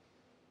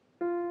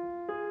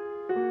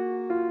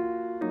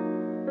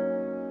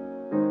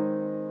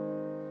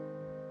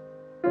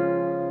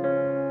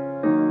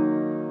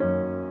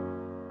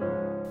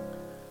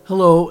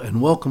Hello and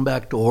welcome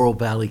back to Oro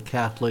Valley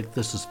Catholic.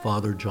 This is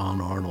Father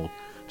John Arnold.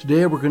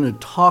 Today we're going to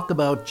talk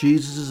about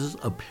Jesus'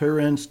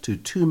 appearance to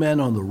two men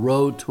on the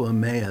road to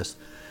Emmaus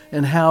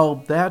and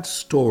how that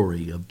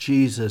story of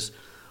Jesus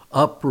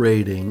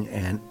upbraiding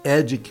and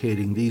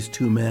educating these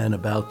two men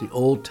about the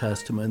Old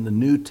Testament and the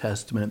New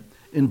Testament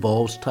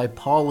involves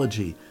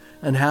typology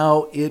and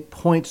how it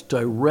points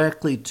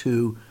directly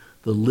to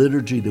the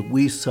liturgy that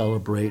we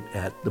celebrate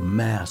at the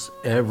Mass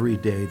every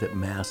day that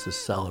Mass is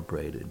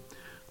celebrated.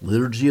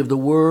 Liturgy of the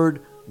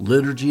Word,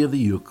 liturgy of the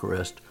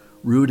Eucharist,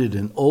 rooted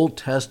in Old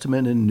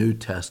Testament and New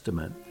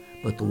Testament.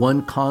 But the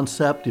one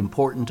concept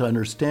important to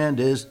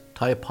understand is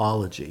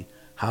typology,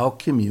 how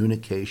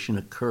communication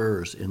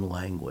occurs in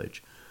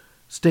language.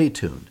 Stay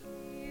tuned.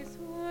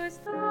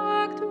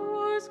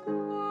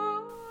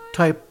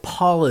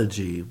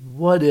 Typology,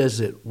 what is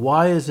it?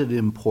 Why is it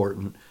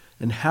important?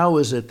 And how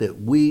is it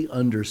that we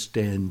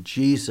understand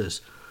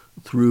Jesus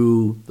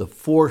through the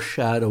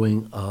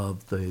foreshadowing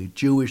of the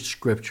Jewish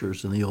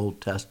scriptures in the Old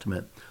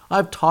Testament?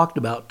 I've talked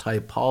about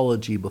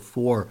typology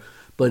before,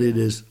 but it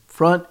is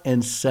front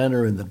and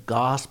center in the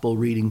gospel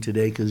reading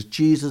today because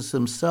Jesus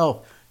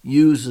himself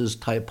uses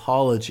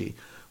typology,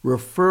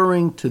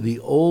 referring to the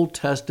Old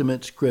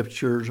Testament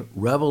scriptures'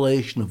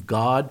 revelation of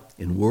God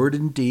in word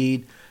and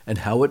deed, and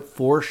how it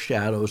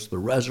foreshadows the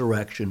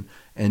resurrection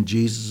and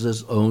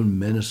Jesus' own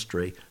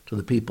ministry to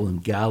the people in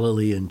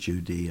Galilee and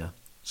Judea.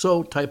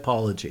 So,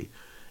 typology.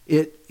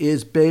 It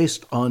is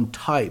based on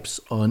types,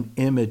 on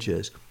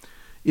images.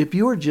 If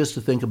you were just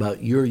to think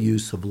about your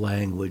use of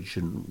language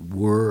and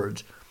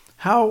words,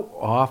 how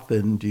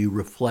often do you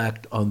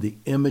reflect on the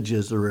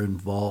images that are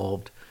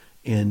involved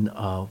in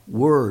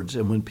words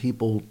and when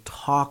people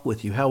talk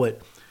with you, how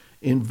it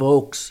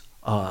invokes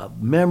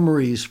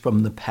memories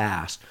from the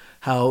past,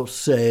 how,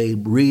 say,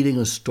 reading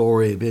a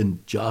story of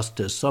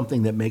injustice,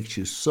 something that makes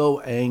you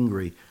so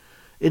angry,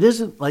 it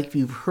isn't like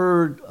you've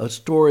heard a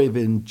story of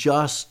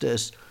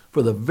injustice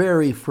for the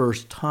very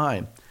first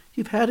time.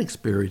 You've had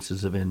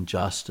experiences of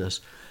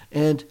injustice,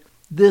 and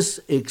this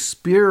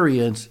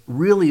experience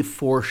really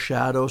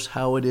foreshadows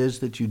how it is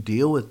that you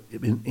deal with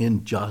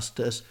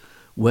injustice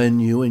when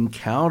you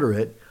encounter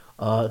it,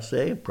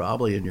 say,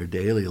 probably in your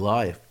daily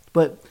life.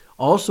 But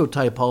also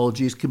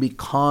typologies can be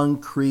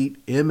concrete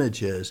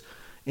images.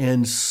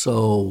 And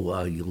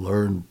so you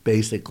learn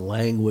basic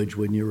language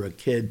when you're a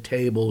kid,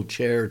 table,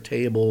 chair,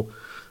 table.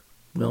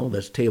 Well,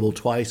 that's table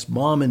twice,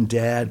 mom and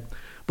dad.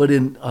 But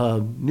in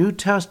New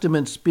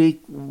Testament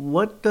speak,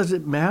 what does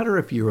it matter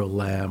if you're a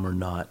lamb or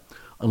not?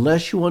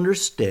 Unless you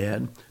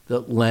understand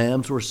that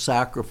lambs were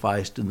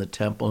sacrificed in the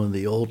temple in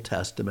the Old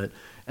Testament,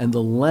 and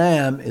the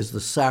lamb is the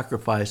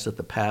sacrifice at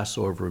the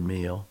Passover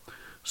meal.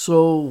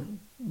 So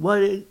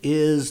what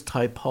is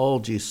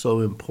typology so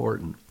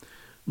important?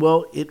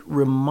 Well, it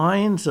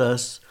reminds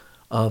us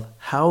of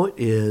how it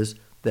is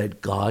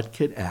that God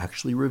can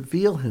actually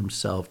reveal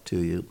himself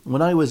to you.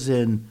 When I was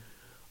in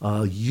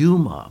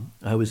Yuma,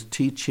 I was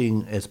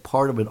teaching as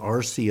part of an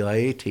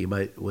RCIA team.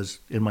 I was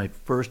in my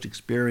first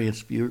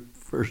experience,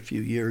 first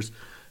few years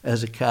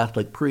as a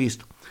Catholic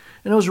priest.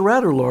 And it was a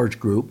rather large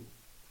group.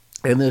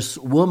 And this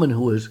woman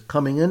who was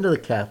coming into the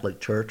Catholic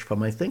Church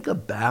from, I think, a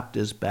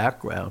Baptist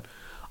background,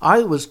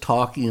 I was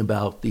talking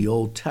about the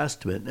Old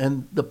Testament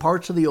and the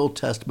parts of the Old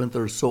Testament that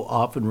are so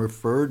often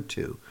referred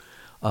to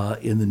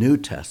in the New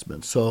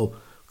Testament. So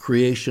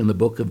creation, the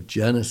book of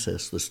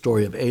Genesis, the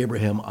story of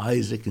Abraham,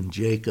 Isaac, and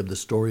Jacob, the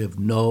story of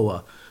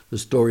Noah, the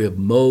story of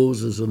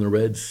Moses and the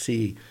Red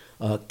Sea,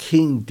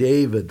 King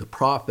David, the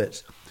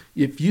prophets.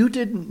 If you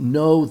didn't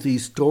know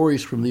these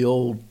stories from the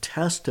Old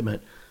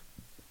Testament,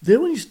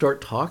 then when you start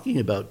talking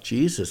about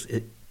Jesus,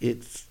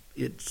 it's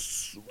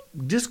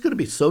just going to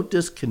be so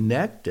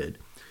disconnected.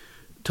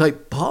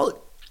 Typology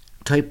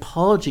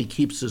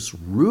keeps us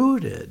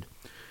rooted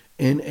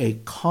in a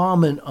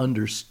common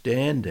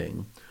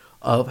understanding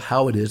of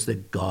how it is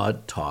that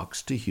God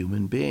talks to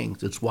human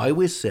beings. It's why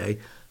we say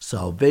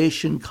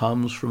salvation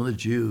comes from the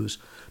Jews,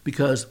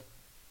 because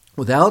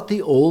without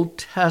the Old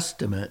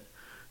Testament,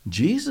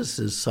 Jesus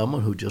is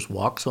someone who just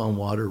walks on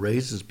water,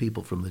 raises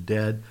people from the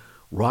dead,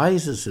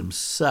 rises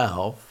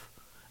himself,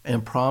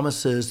 and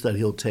promises that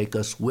he'll take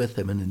us with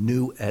him in a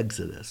new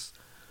exodus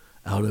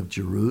out of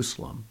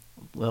Jerusalem.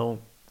 Well,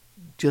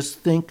 just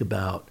think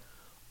about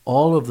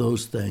all of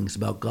those things,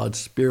 about God's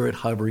Spirit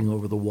hovering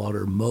over the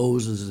water,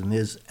 Moses and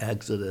his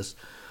exodus,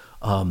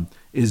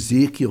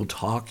 Ezekiel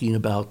talking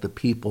about the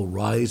people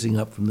rising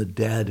up from the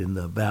dead in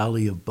the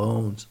valley of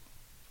bones.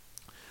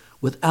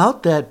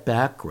 Without that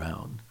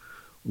background,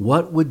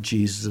 what would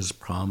Jesus'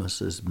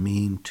 promises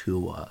mean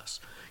to us?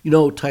 You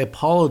know,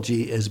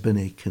 typology has been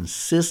a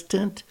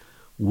consistent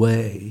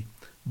way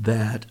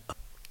that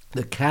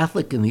the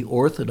Catholic and the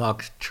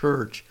Orthodox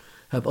Church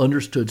have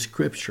understood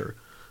Scripture.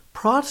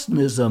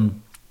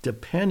 Protestantism,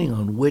 depending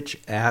on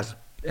which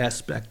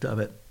aspect of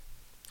it,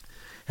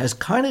 has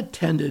kind of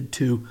tended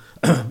to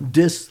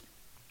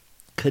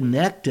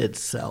disconnect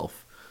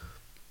itself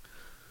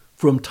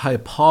from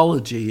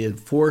typology and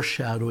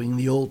foreshadowing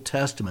the Old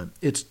Testament.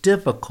 It's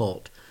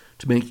difficult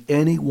to make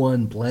any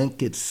one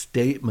blanket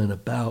statement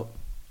about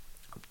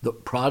the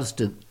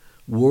Protestant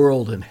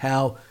world and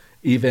how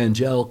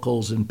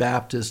evangelicals and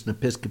Baptists and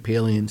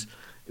Episcopalians,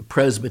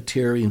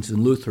 Presbyterians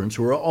and Lutherans,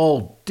 who are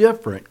all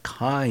different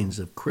kinds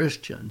of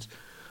Christians,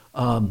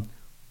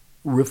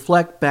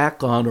 reflect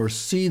back on or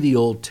see the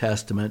Old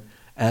Testament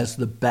as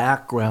the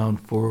background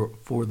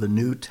for the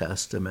New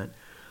Testament,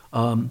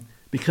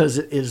 because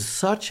it is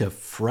such a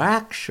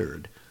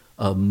fractured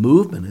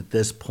movement at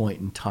this point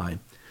in time.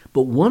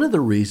 But one of the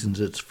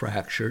reasons it's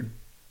fractured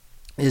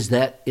is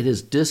that it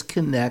is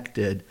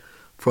disconnected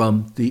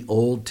from the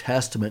Old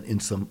Testament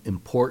in some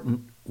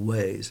important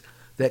ways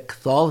that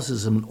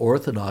Catholicism and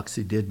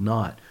Orthodoxy did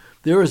not.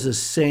 There is a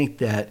saint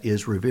that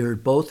is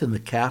revered both in the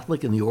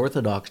Catholic and the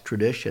Orthodox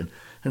tradition,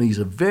 and he's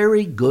a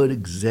very good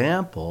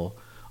example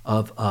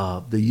of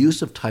the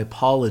use of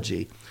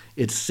typology.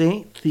 It's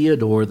Saint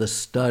Theodore the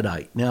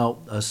Studite.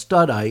 Now, a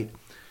stylite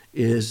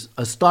is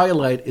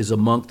a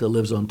monk that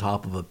lives on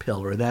top of a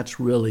pillar. That's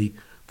really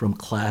from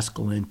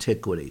classical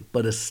antiquity.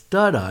 But a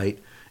Studite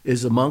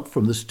is a monk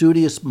from the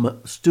Studius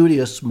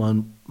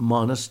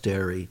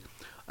Monastery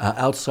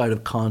outside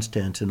of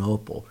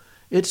Constantinople.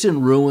 It's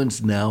in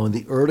ruins now, and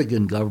the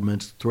Erdogan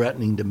government's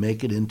threatening to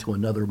make it into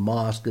another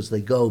mosque as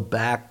they go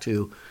back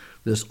to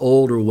this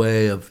older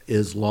way of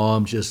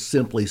Islam, just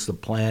simply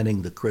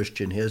supplanting the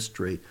Christian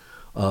history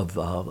of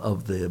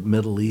the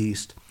Middle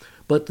East.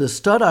 But the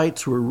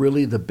Studites were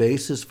really the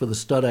basis for the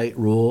Studite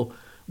rule,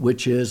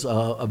 which is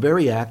a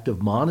very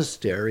active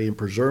monastery in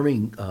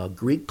preserving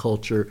Greek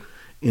culture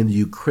in the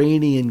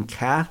Ukrainian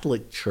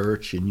Catholic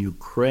Church in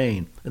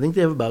Ukraine. I think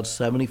they have about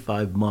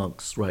 75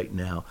 monks right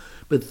now.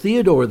 But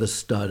Theodore the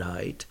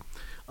Studite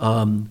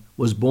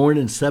was born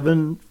in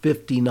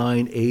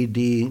 759 AD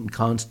in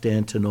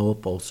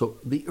Constantinople, so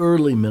the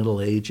early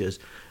Middle Ages,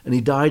 and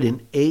he died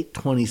in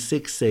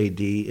 826 AD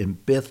in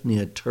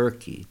Bithynia,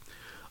 Turkey,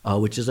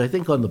 which is, I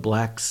think, on the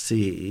Black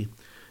Sea.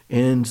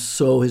 And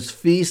so his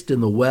feast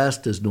in the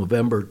West is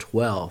November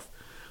 12th.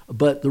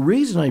 But the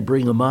reason I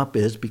bring him up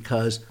is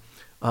because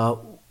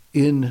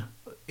in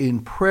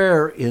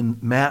prayer in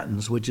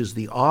Matins, which is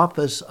the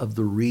office of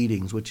the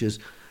readings, which is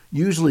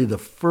usually the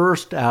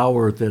first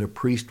hour that a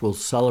priest will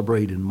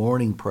celebrate in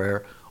morning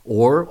prayer,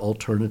 or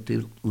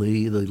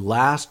alternatively, the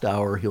last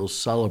hour he'll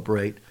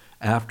celebrate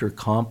after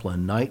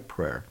Compline night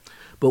prayer.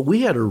 But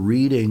we had a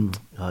reading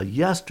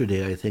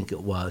yesterday, I think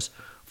it was,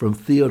 from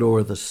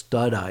Theodore the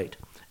Studite,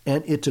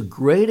 and it's a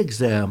great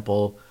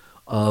example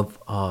of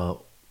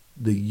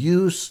the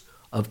use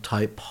of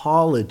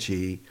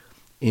typology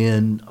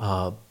in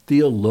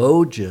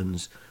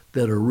theologians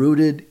that are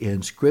rooted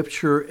in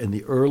Scripture and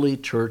the early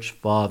church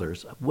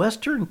fathers.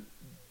 Western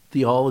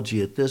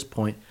theology at this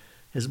point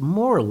has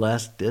more or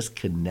less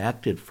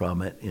disconnected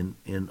from it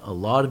in a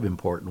lot of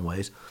important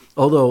ways,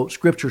 although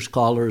Scripture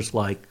scholars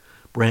like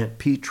Brant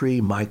Petrie,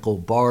 Michael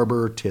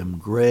Barber, Tim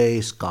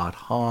Gray, Scott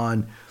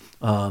Hahn,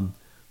 John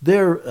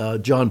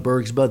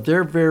Bergsma,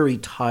 they're very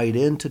tied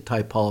into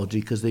typology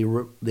because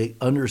they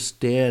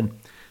understand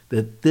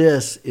that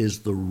this is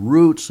the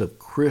roots of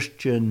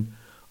Christian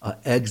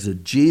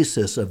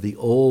exegesis of the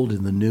Old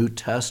and the New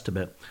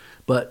Testament.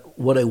 But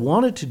what I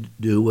wanted to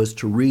do was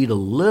to read a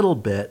little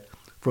bit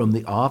from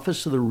the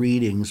Office of the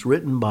Readings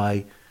written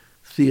by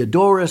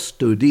Theodorus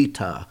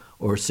Studita,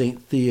 or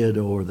St.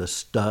 Theodore the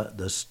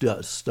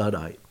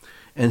Studite.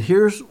 And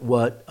here's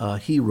what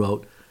he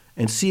wrote,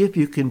 and see if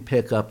you can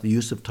pick up the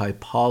use of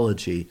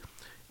typology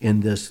in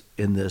this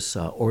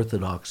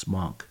Orthodox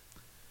monk.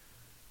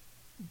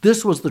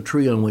 This was the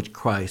tree on which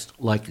Christ,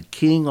 like a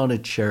king on a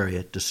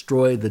chariot,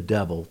 destroyed the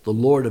devil, the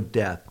Lord of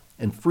death,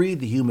 and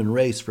freed the human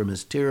race from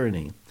his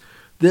tyranny.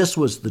 This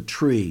was the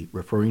tree,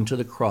 referring to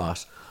the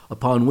cross,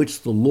 upon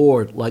which the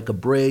Lord, like a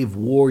brave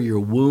warrior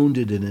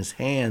wounded in his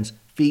hands,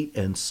 feet,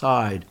 and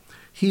side,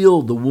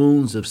 healed the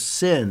wounds of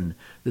sin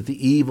that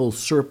the evil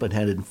serpent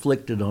had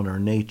inflicted on our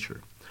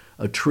nature.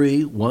 A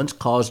tree once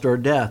caused our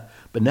death,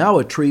 but now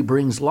a tree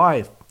brings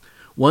life.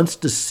 Once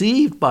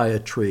deceived by a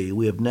tree,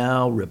 we have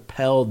now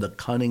repelled the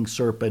cunning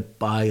serpent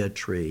by a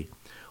tree.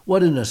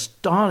 What an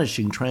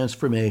astonishing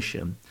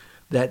transformation!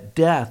 That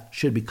death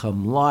should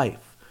become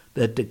life,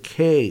 that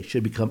decay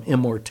should become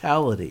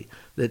immortality,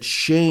 that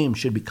shame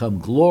should become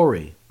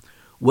glory.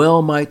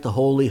 Well might the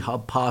holy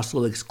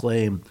apostle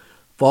exclaim,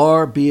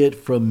 "Far be it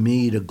from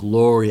me to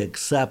glory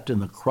except in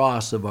the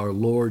cross of our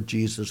Lord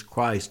Jesus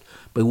Christ,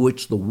 by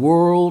which the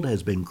world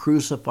has been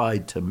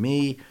crucified to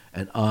me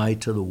and I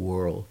to the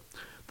world."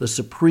 The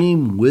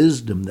supreme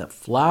wisdom that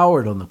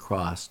flowered on the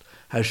cross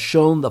has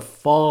shown the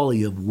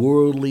folly of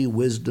worldly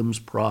wisdom's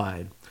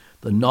pride.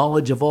 The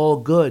knowledge of all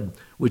good,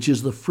 which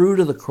is the fruit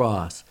of the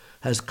cross,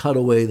 has cut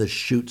away the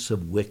shoots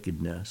of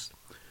wickedness.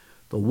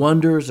 The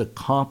wonders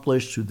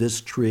accomplished through this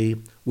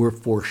tree were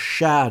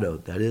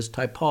foreshadowed, that is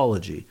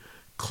typology,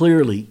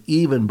 clearly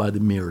even by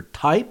the mere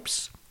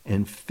types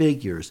and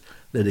figures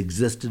that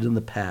existed in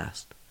the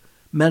past.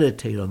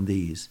 Meditate on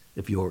these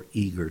if you're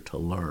eager to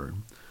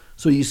learn.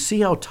 So you see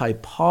how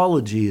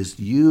typology is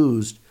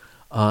used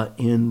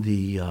in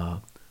the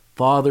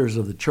fathers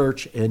of the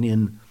church and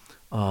in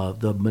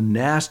the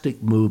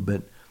monastic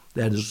movement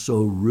that is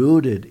so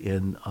rooted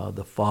in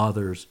the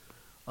Father's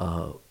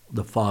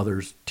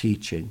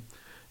teaching.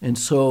 And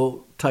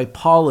so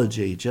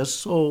typology, just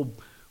so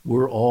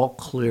we're all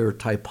clear,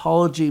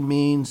 typology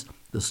means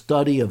the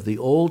study of the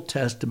Old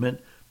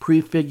Testament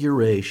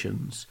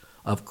prefigurations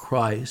of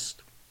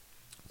Christ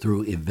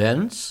through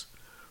events,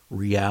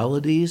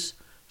 realities,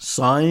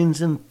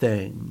 signs, and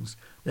things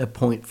that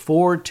point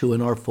forward to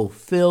and are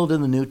fulfilled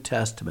in the New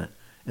Testament,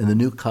 in the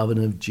new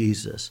covenant of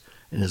Jesus,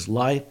 in his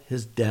life,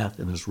 his death,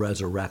 and his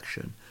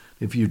resurrection.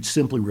 If you'd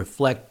simply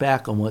reflect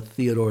back on what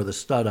Theodore the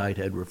Studdite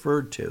had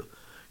referred to,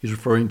 he's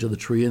referring to the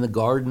tree in the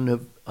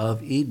Garden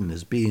of Eden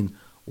as being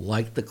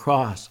like the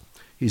cross.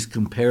 He's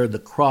compared the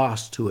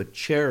cross to a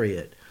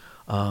chariot.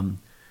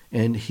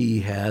 And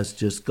he has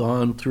just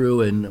gone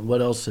through, and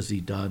what else has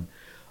he done?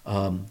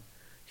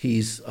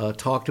 He's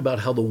talked about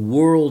how the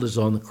world is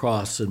on the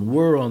cross and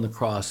we're on the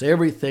cross.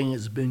 Everything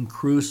has been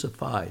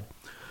crucified.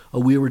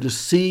 We were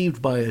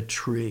deceived by a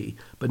tree,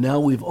 but now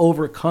we've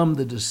overcome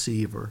the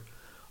deceiver.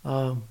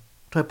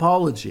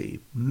 Typology,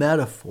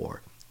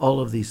 metaphor, all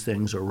of these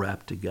things are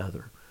wrapped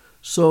together.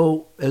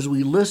 So as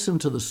we listen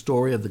to the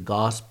story of the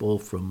gospel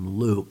from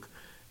Luke,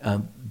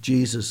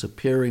 Jesus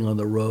appearing on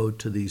the road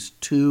to these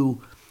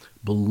two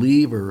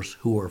believers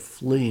who are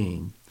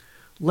fleeing,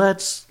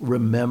 let's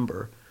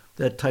remember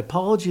that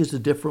typology is a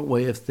different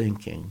way of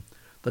thinking.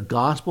 The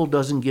gospel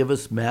doesn't give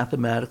us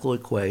mathematical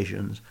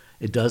equations.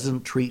 It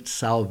doesn't treat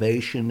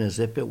salvation as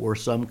if it were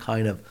some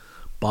kind of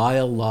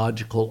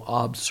biological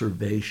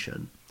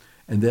observation.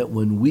 And that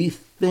when we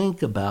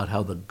think about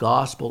how the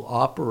gospel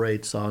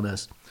operates on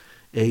us,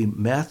 a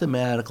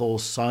mathematical,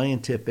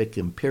 scientific,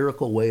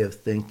 empirical way of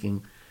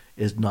thinking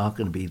is not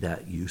going to be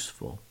that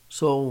useful.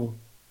 So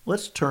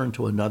let's turn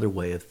to another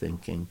way of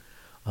thinking,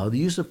 the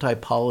use of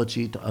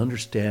typology to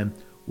understand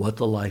what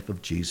the life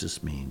of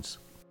Jesus means.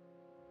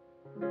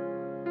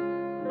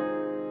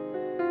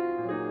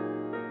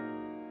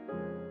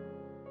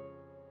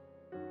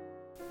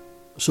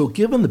 So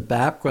given the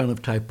background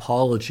of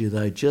typology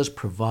that I just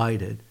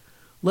provided,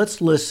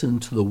 let's listen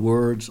to the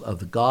words of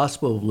the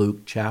Gospel of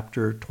Luke,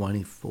 chapter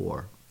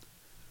 24.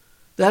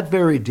 That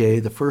very day,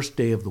 the first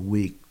day of the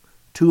week,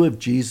 two of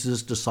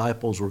Jesus'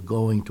 disciples were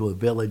going to a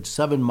village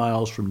 7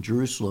 miles from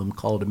Jerusalem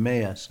called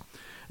Emmaus,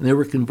 and they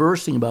were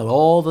conversing about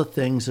all the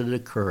things that had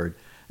occurred.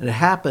 And it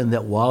happened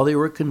that while they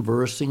were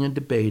conversing and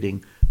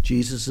debating,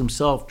 Jesus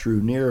himself drew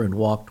near and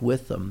walked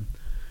with them.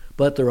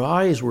 But their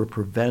eyes were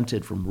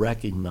prevented from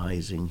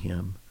recognizing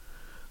him.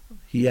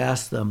 He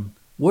asked them,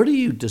 "What are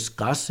you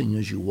discussing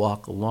as you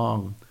walk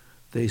along?"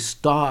 They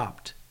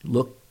stopped,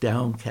 looked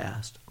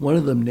downcast. One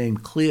of them,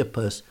 named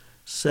Cleopas,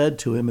 said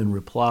to him in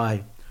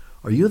reply,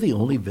 "Are you the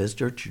only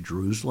visitor to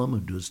Jerusalem who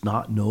does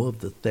not know of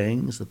the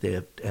things that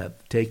they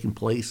have taken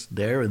place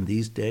there in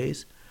these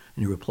days?"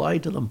 And he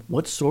replied to them,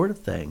 "What sort of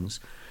things?"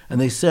 And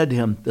they said to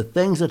him, "The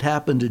things that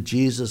happened to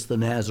Jesus the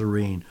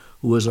Nazarene,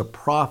 who was a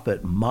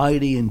prophet,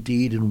 mighty in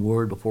deed and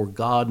word before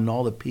God and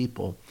all the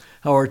people,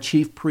 how our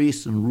chief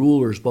priests and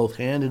rulers both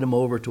handed him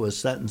over to a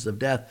sentence of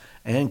death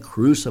and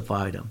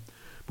crucified him.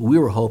 But we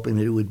were hoping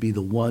that it would be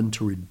the one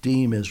to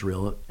redeem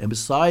Israel. And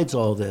besides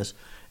all this,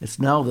 it's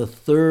now the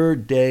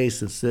third day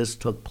since this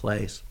took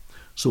place.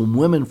 Some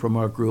women from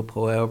our group,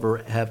 however,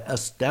 have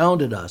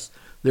astounded us.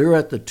 They were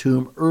at the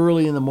tomb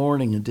early in the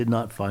morning and did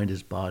not find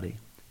his body.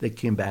 They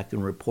came back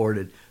and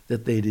reported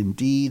that they'd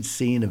indeed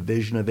seen a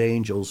vision of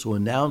angels who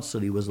announced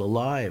that he was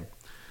alive.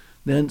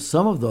 Then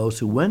some of those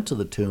who went to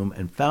the tomb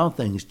and found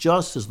things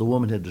just as the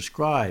woman had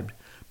described,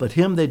 but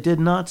him they did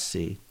not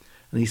see.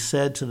 And he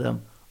said to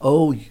them,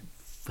 'Oh,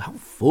 how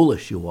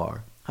foolish you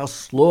are! How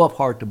slow of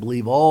heart to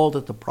believe all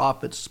that the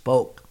prophets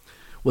spoke!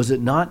 Was it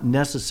not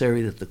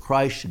necessary that the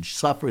Christ should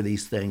suffer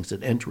these things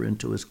and enter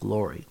into his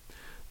glory?'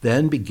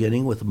 Then,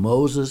 beginning with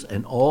Moses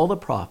and all the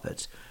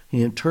prophets,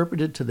 he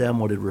interpreted to them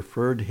what had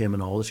referred to him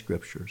in all the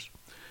scriptures.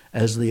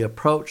 As they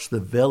approached the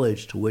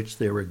village to which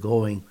they were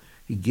going,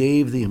 he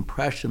gave the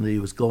impression that he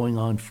was going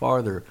on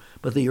farther,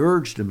 but they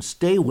urged him,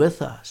 'Stay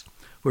with us,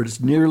 for it is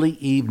nearly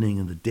evening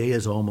and the day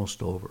is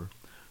almost over.'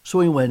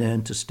 So he went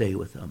in to stay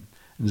with them.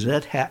 And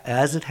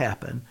as it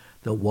happened,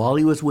 that while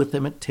he was with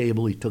them at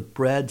table, he took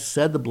bread,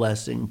 said the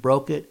blessing,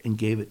 broke it, and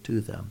gave it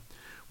to them.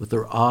 With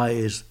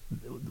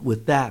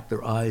that,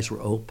 their eyes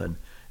were open,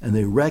 and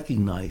they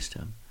recognized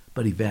him,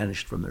 but he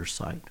vanished from their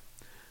sight.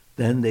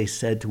 Then they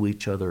said to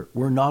each other,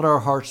 'Were not our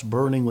hearts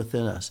burning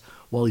within us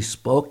while he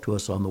spoke to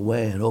us on the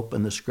way and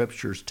opened the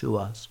scriptures to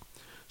us?'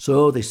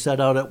 So they set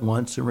out at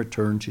once and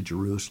returned to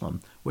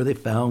Jerusalem, where they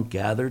found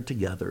gathered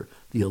together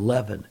the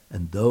 11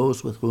 and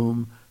those with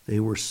whom they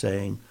were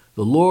saying,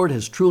 'The Lord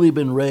has truly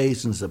been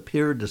raised and has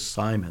appeared to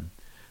Simon.'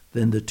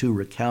 Then the two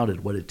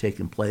recounted what had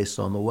taken place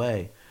on the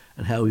way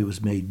and how he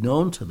was made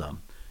known to them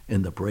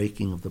in the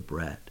breaking of the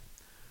bread."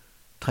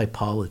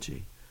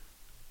 Typology.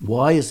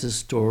 Why is this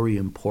story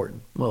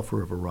important? Well,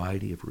 for a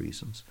variety of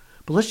reasons.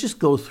 But let's just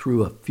go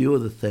through a few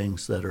of the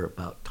things that are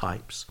about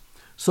types.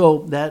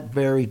 So that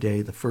very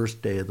day, the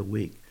first day of the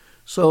week.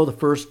 So the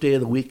first day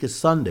of the week is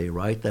Sunday,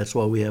 right? That's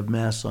why we have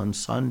Mass on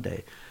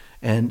Sunday.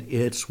 And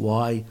it's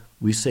why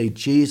we say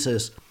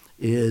Jesus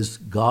is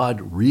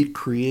God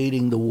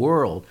recreating the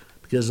world,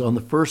 because on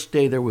the first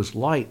day there was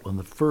light, on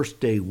the first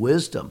day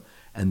wisdom,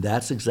 and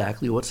that's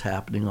exactly what's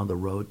happening on the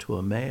road to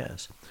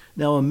Emmaus.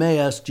 Now,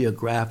 Emmaus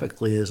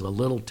geographically is a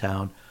little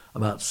town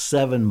about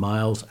 7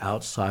 miles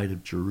outside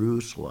of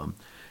Jerusalem.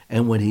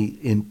 And when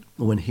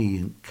he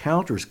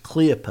encounters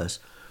Cleopas,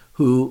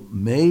 who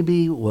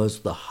maybe was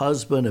the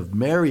husband of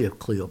Mary of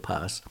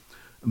Cleopas,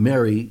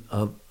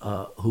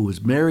 who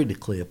was married to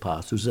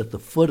Cleopas, who's at the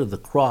foot of the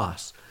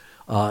cross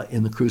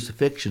in the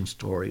crucifixion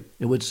story,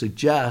 it would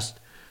suggest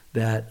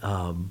that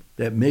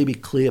that maybe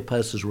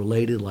Cleopas is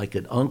related like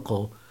an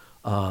uncle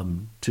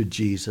to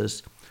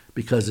Jesus,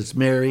 because it's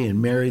Mary,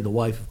 and Mary, the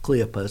wife of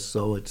Cleopas.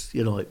 So it's,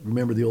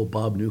 remember the old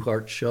Bob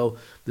Newhart show?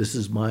 This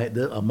is my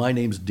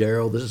name's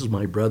Daryl. This is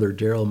my brother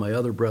Daryl, my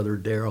other brother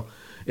Daryl.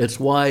 It's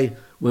why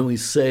when we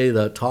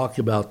talk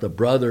about the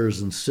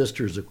brothers and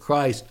sisters of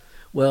Christ,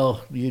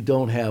 well, you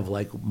don't have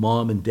like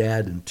mom and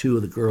dad and two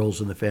of the girls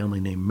in the family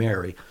named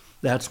Mary.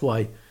 That's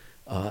why,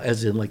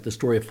 as in like the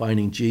story of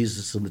finding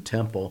Jesus in the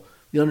temple,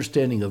 the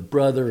understanding of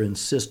brother and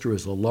sister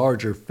is a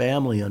larger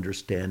family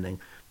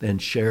understanding than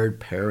shared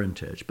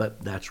parentage.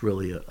 But that's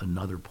really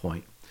another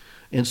point.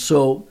 And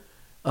so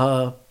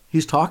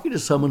he's talking to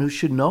someone who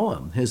should know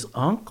him, his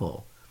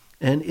uncle.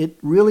 And it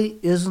really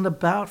isn't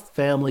about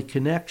family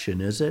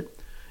connection, is it?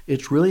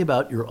 It's really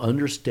about your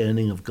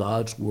understanding of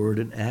God's word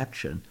and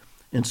action.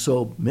 And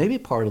so maybe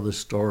part of the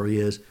story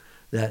is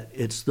that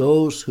it's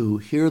those who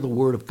hear the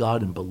word of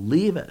God and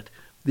believe it.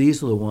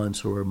 These are the ones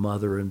who are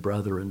mother and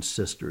brother and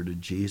sister to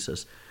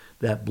Jesus.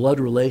 That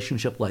blood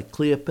relationship like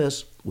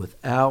Cleopas,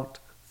 without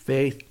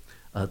faith,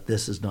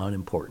 this is not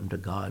important to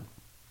God.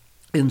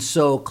 And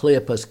so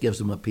Cleopas gives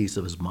him a piece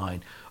of his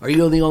mind. Are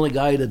you the only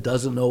guy that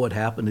doesn't know what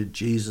happened to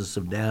Jesus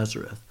of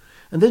Nazareth?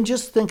 And then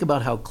just think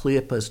about how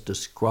Cleopas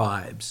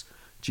describes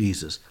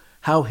Jesus,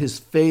 how his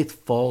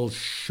faith falls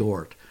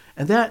short.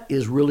 And that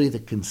is really the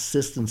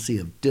consistency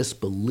of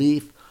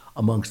disbelief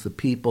amongst the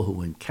people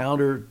who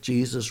encounter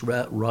Jesus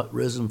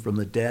risen from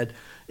the dead.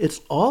 It's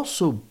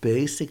also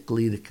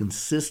basically the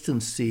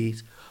consistency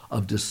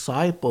of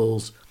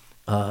disciples'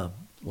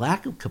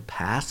 lack of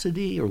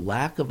capacity or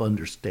lack of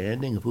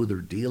understanding of who they're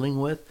dealing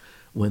with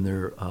when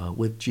they're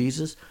with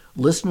Jesus.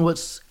 Listen to what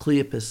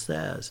Cleopas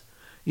says.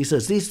 He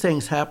says, these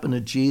things happened to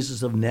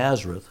Jesus of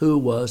Nazareth, who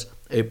was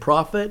a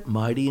prophet,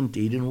 mighty in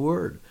deed and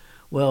word.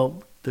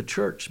 Well, the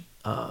church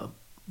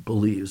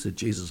believes that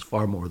Jesus is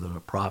far more than a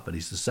prophet.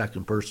 He's the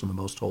second person of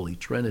the most holy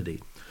Trinity.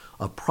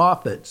 A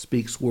prophet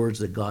speaks words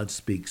that God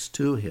speaks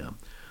to him.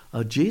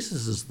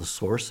 Jesus is the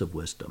source of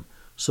wisdom.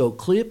 So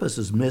Cleopas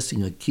is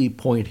missing a key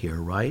point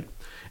here, right?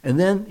 And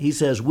then he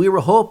says, we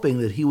were hoping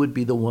that he would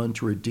be the one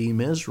to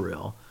redeem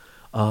Israel.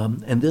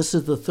 And this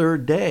is the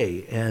third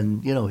day,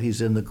 and,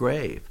 he's in the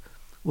grave.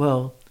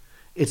 Well,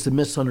 it's a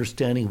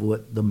misunderstanding of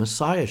what the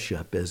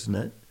Messiahship, isn't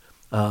it?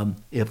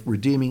 If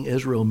redeeming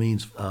Israel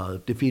means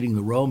defeating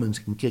the Romans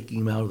and kicking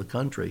them out of the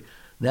country,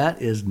 that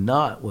is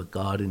not what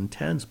God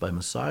intends by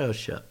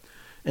Messiahship.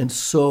 And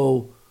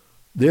so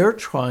they're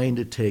trying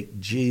to take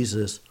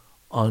Jesus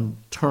on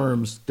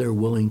terms they're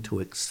willing to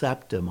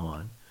accept him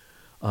on,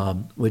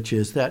 which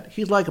is that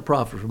he's like a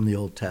prophet from the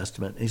Old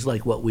Testament. He's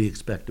like what we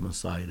expect a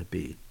Messiah to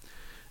be.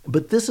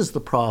 But this is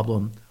the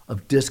problem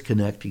of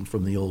disconnecting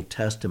from the Old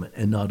Testament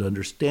and not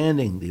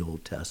understanding the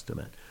Old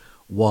Testament.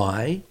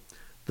 Why?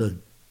 The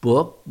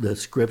book, the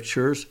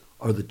scriptures,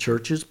 are the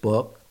church's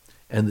book,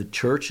 and the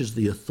church is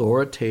the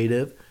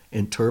authoritative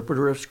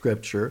interpreter of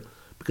scripture,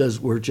 because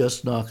we're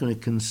just not going to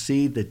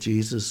concede that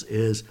Jesus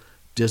is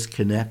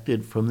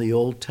disconnected from the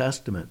Old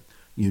Testament.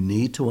 You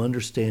need to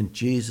understand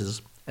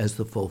Jesus as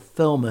the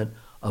fulfillment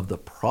of the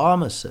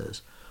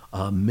promises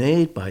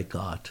made by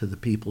God to the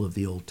people of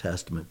the Old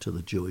Testament, to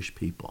the Jewish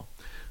people.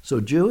 So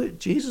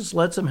Jesus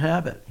lets him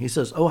have it. He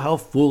says, oh, how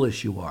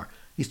foolish you are.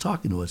 He's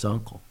talking to his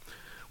uncle.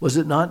 Was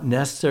it not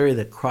necessary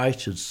that Christ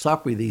should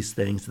suffer these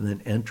things and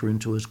then enter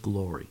into his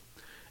glory?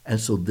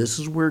 And so this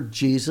is where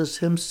Jesus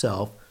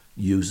himself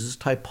uses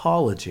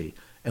typology,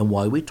 and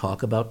why we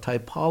talk about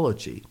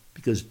typology,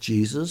 because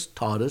Jesus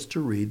taught us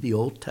to read the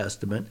Old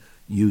Testament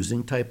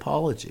using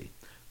typology.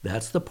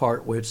 That's the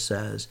part where it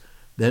says,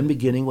 then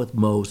beginning with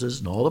Moses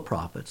and all the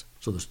prophets,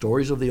 so the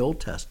stories of the Old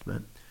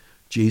Testament,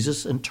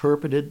 Jesus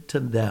interpreted to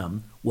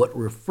them what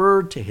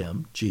referred to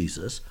him,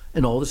 Jesus,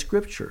 in all the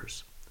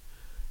scriptures.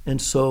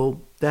 And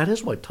so that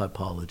is what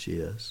typology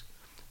is.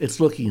 It's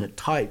looking at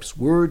types,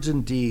 words,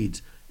 and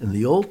deeds in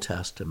the Old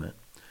Testament,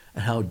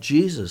 and how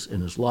Jesus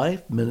in his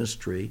life,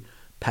 ministry,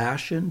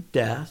 passion,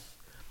 death,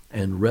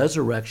 and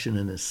resurrection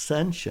and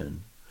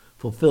ascension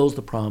fulfills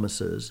the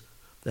promises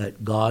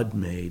that God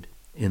made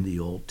in the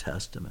Old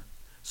Testament.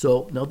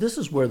 So now this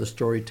is where the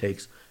story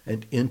takes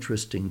an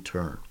interesting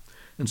turn.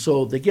 And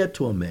so they get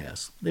to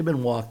Emmaus. They've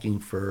been walking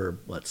for,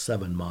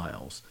 7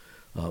 miles,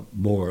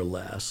 more or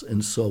less.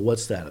 And so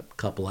what's that, a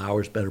couple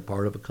hours, better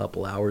part of a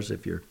couple hours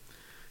if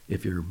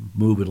you're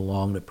moving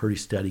along at a pretty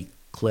steady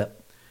clip.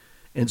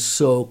 And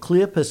so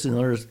Cleopas and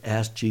others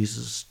asked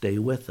Jesus to stay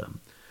with them.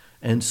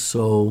 And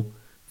so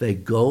They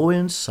go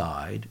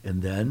inside,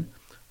 and then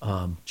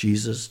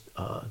Jesus,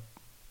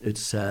 it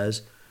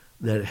says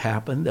that it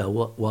happened that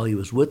while he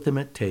was with them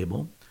at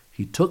table,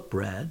 he took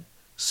bread,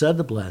 said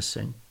the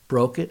blessing,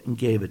 broke it, and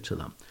gave it to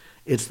them.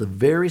 It's the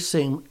very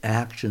same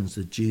actions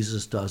that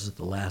Jesus does at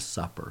the Last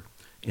Supper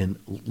in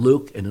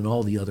Luke and in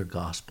all the other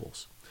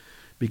Gospels,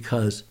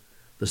 because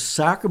the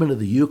sacrament of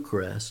the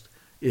Eucharist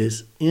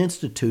is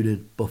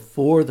instituted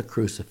before the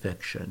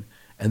crucifixion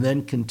and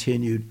then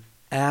continued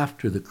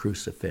after the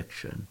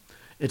crucifixion.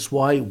 It's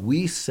why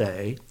we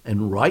say,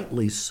 and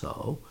rightly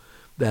so,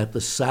 that the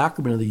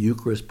sacrament of the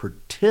Eucharist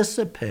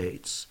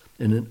participates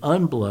in an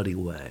unbloody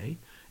way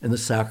in the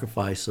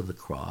sacrifice of the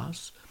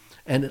cross,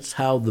 and it's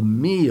how the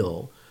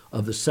meal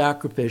of the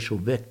sacrificial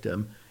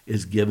victim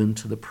is given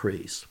to the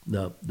priests,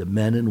 the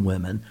men and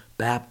women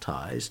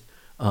baptized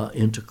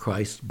into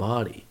Christ's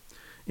body.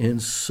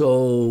 And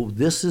so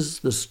this is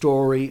the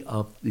story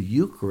of the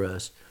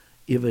Eucharist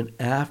even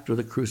after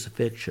the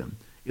crucifixion.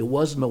 It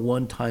wasn't a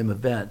one-time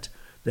event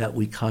that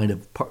we kind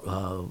of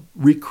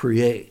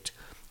recreate.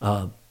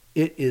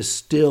 It is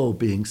still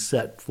being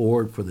set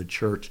forward for the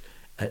church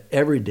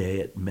every day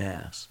at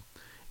Mass.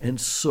 And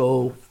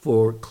so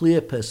for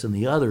Cleopas and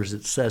the others,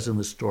 it says in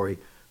the story,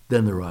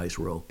 then their eyes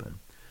were open.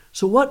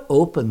 So what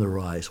opened their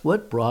eyes?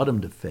 What brought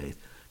them to faith?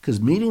 Because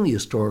meeting the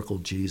historical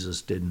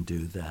Jesus didn't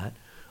do that.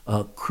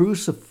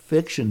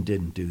 Crucifixion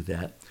didn't do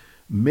that.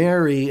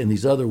 Mary and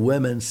these other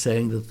women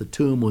saying that the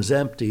tomb was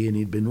empty and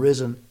he'd been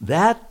risen,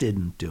 that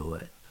didn't do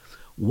it.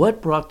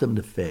 What brought them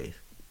to faith?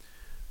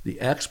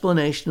 The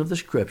explanation of the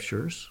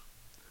scriptures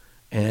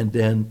and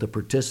then the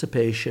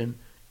participation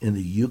in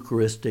the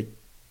Eucharistic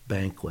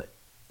banquet.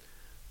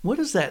 What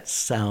does that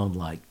sound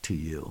like to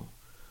you?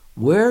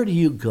 Where do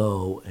you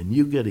go and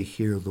you get to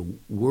hear the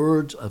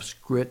words of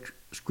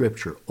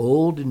Scripture,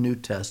 Old and New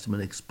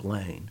Testament,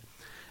 explained,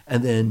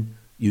 and then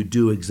you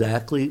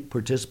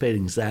participate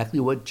in exactly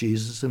what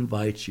Jesus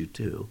invites you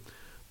to.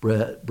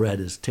 Bread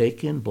is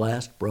taken,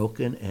 blessed,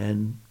 broken,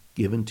 and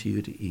given to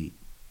you to eat.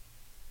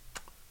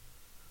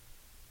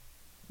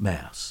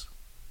 Mass.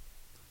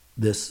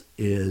 This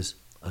is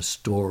a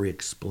story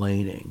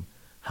explaining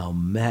how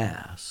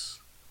Mass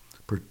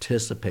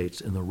participates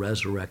in the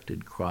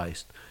resurrected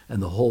Christ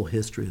and the whole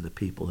history of the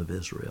people of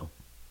Israel.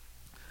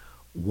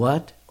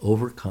 What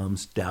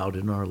overcomes doubt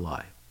in our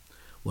life?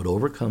 What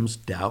overcomes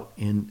doubt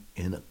in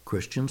a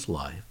Christian's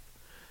life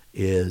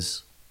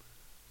is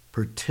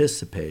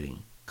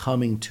participating,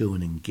 coming to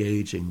and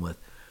engaging with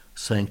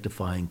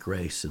sanctifying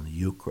grace in the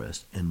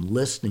Eucharist and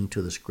listening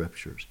to the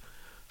Scriptures.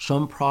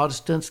 Some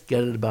Protestants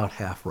get it about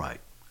half right.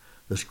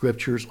 The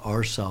Scriptures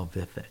are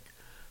salvific.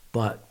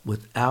 But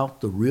without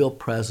the real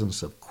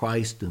presence of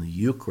Christ in the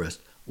Eucharist,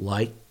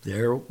 like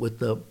there with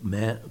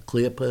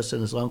Cleopas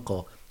and his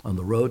uncle on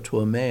the road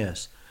to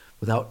Emmaus,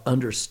 without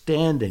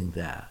understanding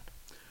that,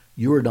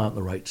 you are not in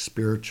the right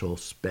spiritual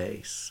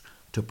space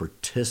to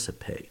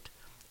participate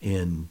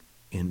in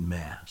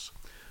Mass.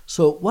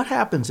 So what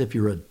happens if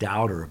you're a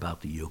doubter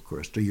about the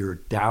Eucharist, or you're a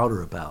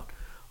doubter about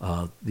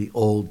the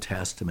Old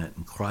Testament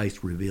and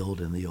Christ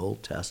revealed in the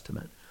Old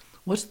Testament?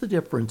 What's the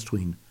difference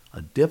between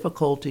a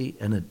difficulty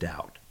and a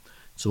doubt?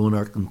 So in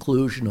our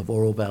conclusion of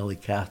Oro Valley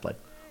Catholic,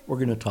 we're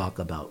going to talk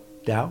about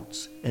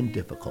doubts and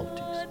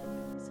difficulties.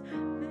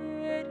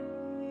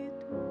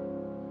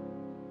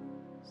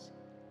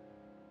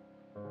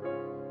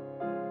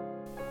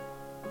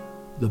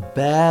 The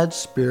bad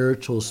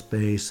spiritual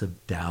space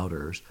of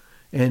doubters,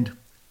 and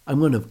I'm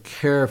going to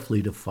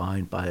carefully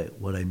define by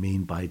what I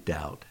mean by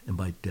doubt and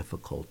by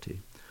difficulty.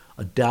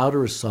 A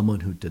doubter is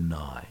someone who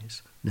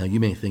denies. Now you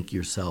may think to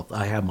yourself,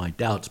 I have my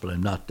doubts, but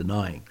I'm not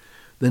denying.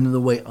 Then in the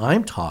way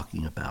I'm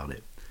talking about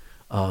it,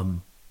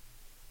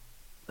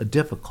 a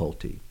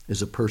difficulty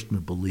is a person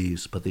who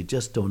believes, but they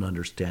just don't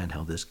understand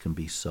how this can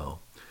be so.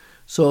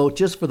 So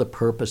just for the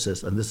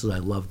purposes, and I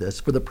love this,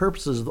 for the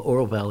purposes of the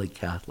Oro Valley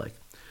Catholic,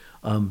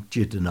 do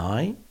you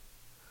deny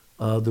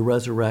the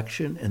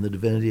resurrection and the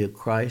divinity of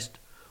Christ,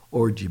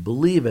 or do you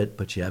believe it,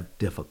 but you have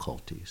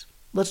difficulties?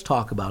 Let's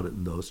talk about it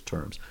in those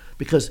terms,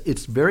 because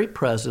it's very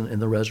present in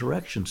the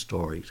resurrection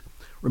stories.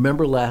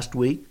 Remember last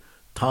week,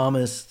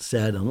 Thomas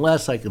said,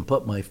 unless I can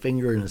put my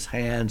finger in his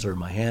hands or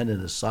my hand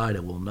in his side, I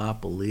will not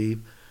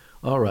believe.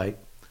 All right,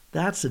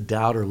 that's a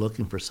doubter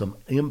looking for some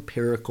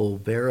empirical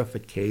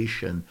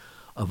verification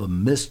of a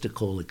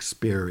mystical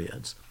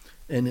experience.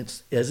 And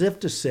it's as if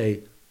to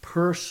say,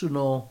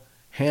 personal,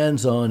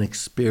 hands-on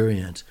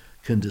experience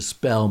can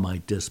dispel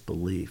my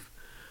disbelief.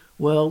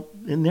 Well,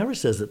 it never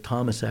says that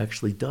Thomas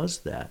actually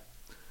does that.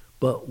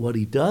 But what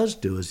he does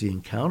do is he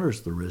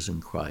encounters the risen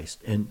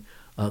Christ, and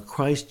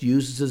Christ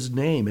uses his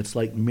name. It's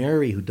like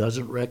Mary, who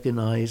doesn't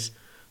recognize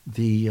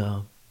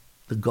the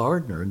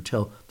gardener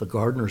until the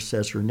gardener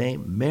says her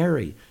name,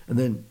 Mary, and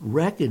then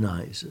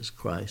recognizes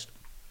Christ.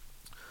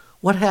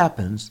 What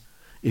happens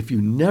if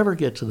you never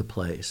get to the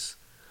place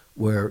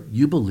where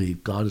you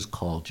believe God has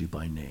called you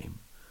by name,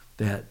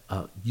 that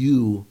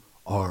you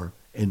are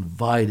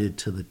invited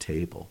to the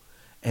table,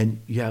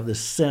 and you have this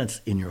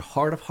sense in your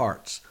heart of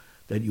hearts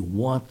that you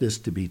want this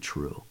to be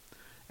true?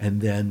 and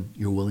then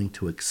you're willing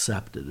to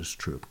accept it as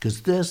true.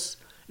 Because this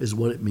is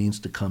what it means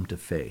to come to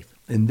faith.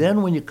 And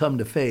then when you come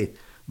to faith,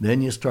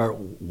 then you start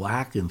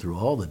whacking through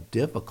all the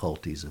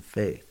difficulties of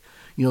faith.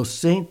 You know,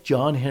 St.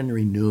 John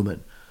Henry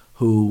Newman,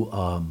 who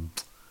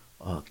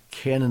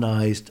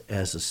canonized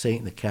as a saint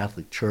in the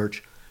Catholic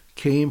Church,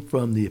 came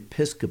from the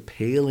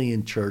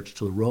Episcopalian Church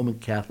to the Roman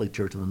Catholic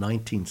Church in the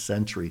 19th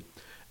century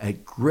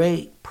at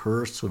great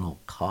personal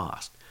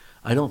cost.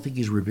 I don't think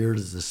he's revered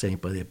as a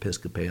saint by the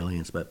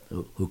Episcopalians, but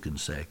who can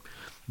say?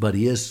 But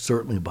he is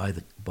certainly by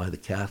the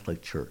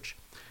Catholic Church.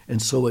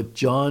 And so what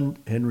John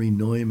Henry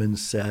Newman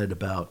said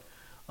about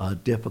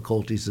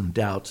difficulties and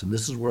doubts, and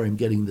this is where I'm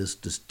getting this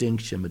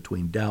distinction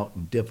between doubt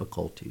and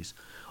difficulties,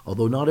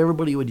 although not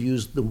everybody would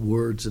use the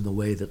words in the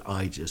way that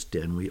I just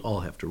did, and we all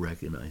have to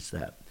recognize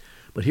that.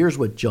 But here's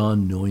what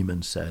John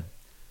Newman said: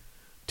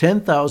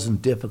 10,000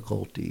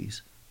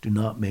 difficulties do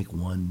not make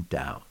one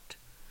doubt.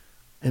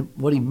 And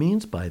what he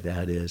means by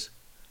that is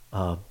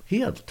he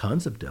had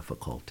tons of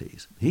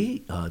difficulties.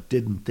 He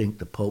didn't think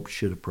the Pope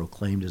should have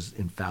proclaimed his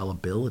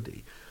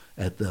infallibility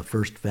at the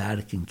First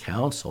Vatican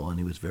Council, and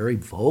he was very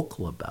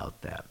vocal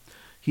about that.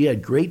 He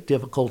had great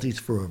difficulties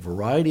for a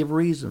variety of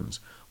reasons.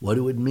 What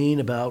it would mean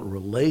about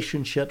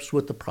relationships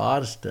with the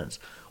Protestants.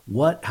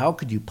 How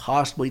could you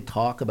possibly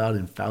talk about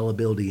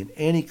infallibility in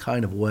any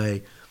kind of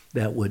way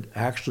that would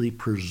actually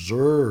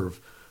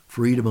preserve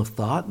freedom of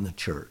thought in the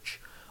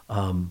church?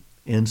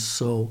 And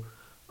so,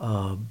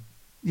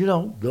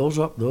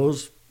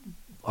 those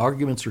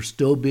arguments are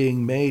still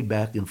being made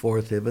back and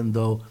forth, even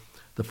though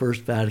the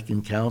First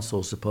Vatican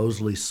Council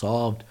supposedly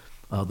solved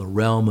the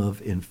realm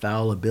of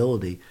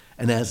infallibility.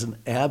 And as an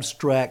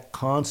abstract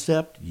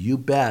concept, you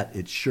bet,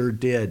 it sure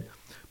did.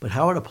 But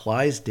how it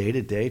applies day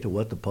to day to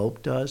what the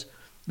Pope does,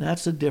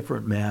 that's a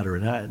different matter.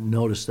 And I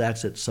notice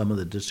that's at some of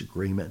the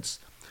disagreements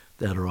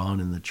that are on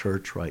in the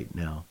church right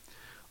now.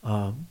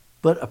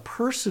 But a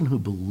person who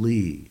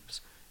believes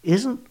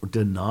isn't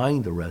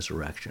denying the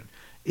resurrection,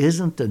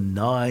 isn't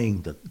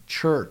denying the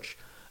church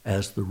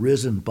as the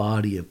risen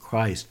body of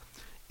Christ,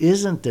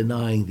 isn't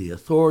denying the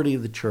authority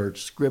of the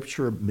church,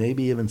 Scripture,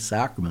 maybe even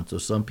sacraments. So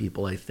some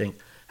people, I think,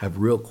 have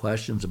real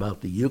questions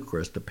about the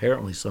Eucharist,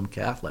 apparently some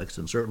Catholics,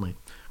 and certainly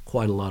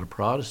quite a lot of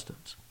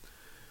Protestants.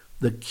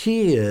 The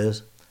key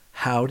is,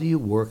 how do you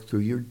work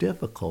through your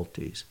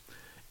difficulties?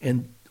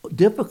 And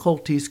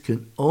difficulties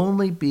can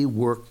only be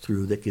worked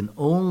through, they can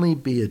only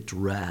be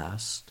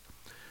addressed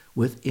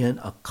within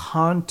a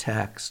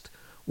context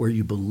where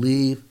you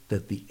believe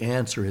that the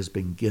answer has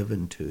been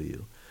given to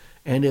you.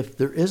 And if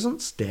there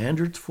isn't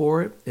standards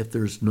for it, if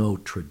there's no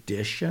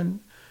tradition,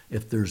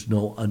 if there's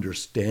no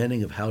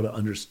understanding of how to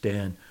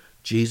understand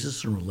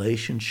Jesus in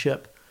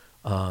relationship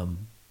to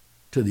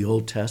the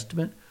Old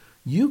Testament,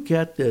 you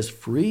get this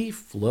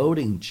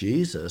free-floating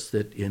Jesus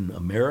that in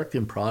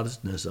American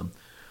Protestantism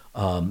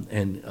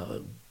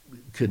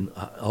can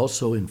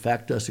also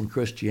infect us in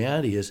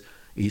Christianity is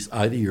he's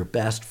either your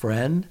best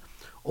friend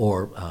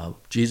or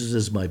Jesus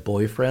is my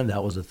boyfriend.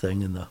 That was a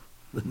thing in the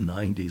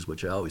 90s,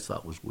 which I always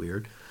thought was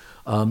weird.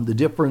 The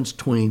difference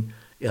between,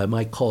 I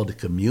might call it a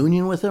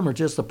communion with him or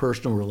just a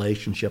personal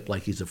relationship,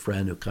 like he's a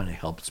friend who kind of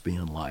helps me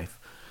in life.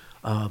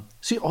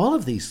 See, all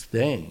of these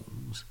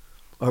things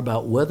are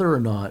about whether or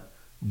not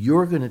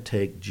you're going to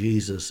take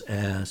Jesus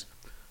as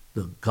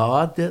the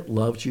God that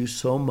loves you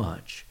so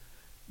much,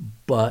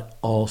 but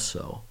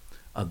also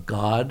a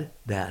God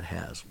that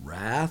has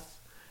wrath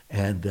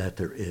and that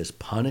there is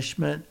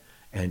punishment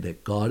and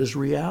that God is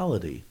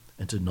reality.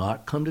 And to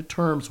not come to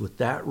terms with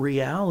that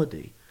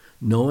reality,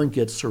 no one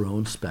gets their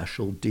own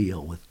special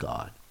deal with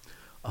God.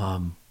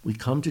 We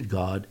come to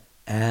God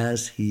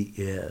as he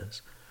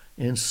is.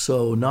 And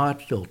so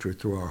not filtered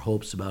through our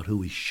hopes about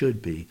who he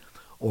should be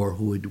or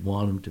who we'd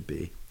want him to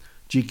be.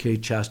 G.K.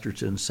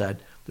 Chesterton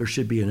said there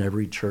should be in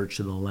every church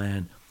in the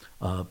land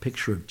a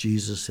picture of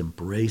Jesus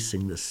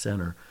embracing the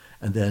sinner,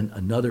 and then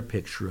another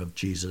picture of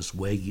Jesus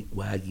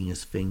wagging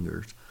his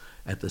fingers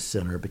at the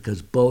sinner,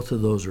 because both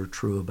of those are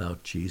true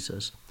about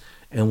Jesus.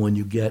 And when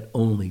you get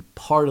only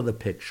part of the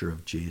picture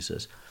of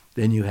Jesus,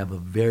 then you have a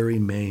very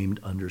maimed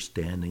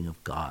understanding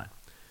of God.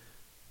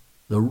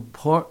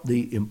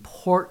 The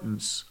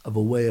importance of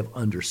a way of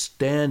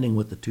understanding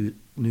what the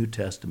New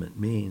Testament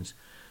means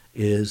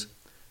is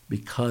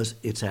because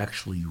it's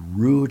actually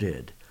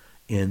rooted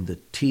in the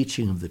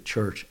teaching of the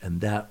church,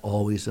 and that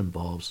always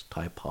involves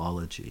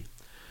typology.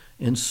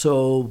 And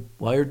so,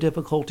 why are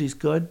difficulties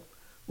good?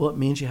 Well, it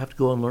means you have to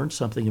go and learn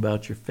something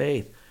about your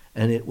faith,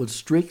 and it would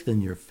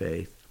strengthen your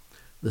faith.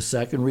 The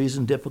second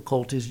reason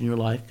difficulties in your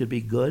life could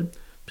be good,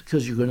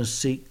 because you're going to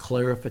seek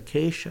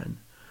clarification.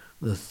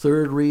 The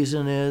third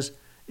reason is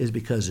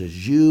because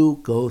as you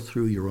go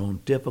through your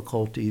own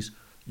difficulties,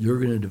 you're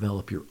going to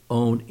develop your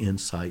own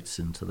insights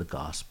into the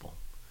gospel.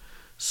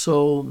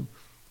 So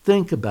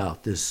think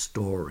about this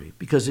story,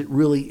 because it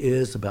really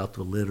is about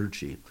the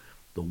liturgy,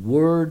 the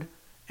word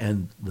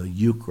and the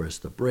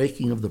Eucharist, the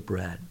breaking of the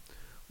bread.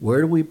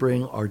 Where do we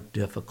bring our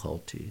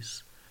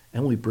difficulties?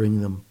 And we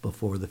bring them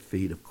before the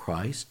feet of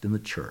Christ in the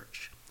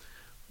church.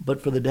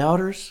 But for the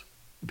doubters,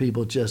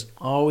 People just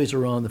always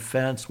are on the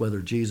fence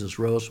whether Jesus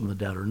rose from the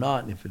dead or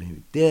not, and if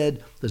he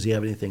did, does he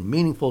have anything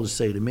meaningful to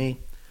say to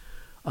me?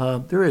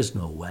 There is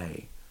no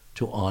way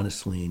to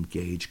honestly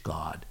engage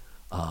God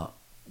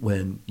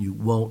when you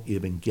won't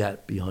even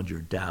get beyond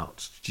your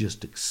doubts.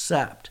 Just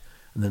accept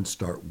and then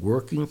start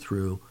working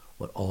through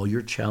what all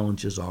your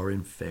challenges are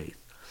in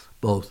faith,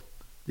 both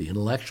the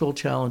intellectual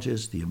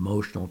challenges, the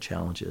emotional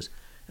challenges,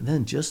 and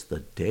then just the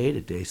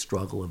day-to-day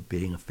struggle of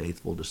being a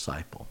faithful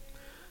disciple.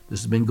 This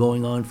has been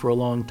going on for a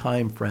long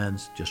time,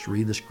 friends. Just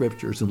read the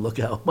scriptures and look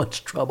how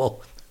much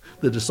trouble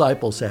the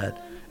disciples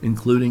had,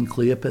 including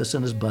Cleopas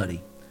and his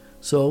buddy.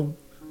 So,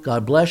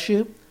 God bless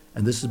you,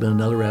 and this has been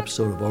another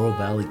episode of Oro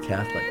Valley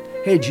Catholic.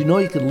 Hey, did you know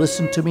you can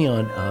listen to me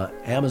on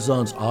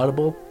Amazon's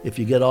Audible? If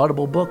you get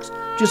Audible books,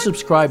 just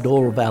subscribe to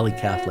Oro Valley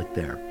Catholic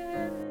there.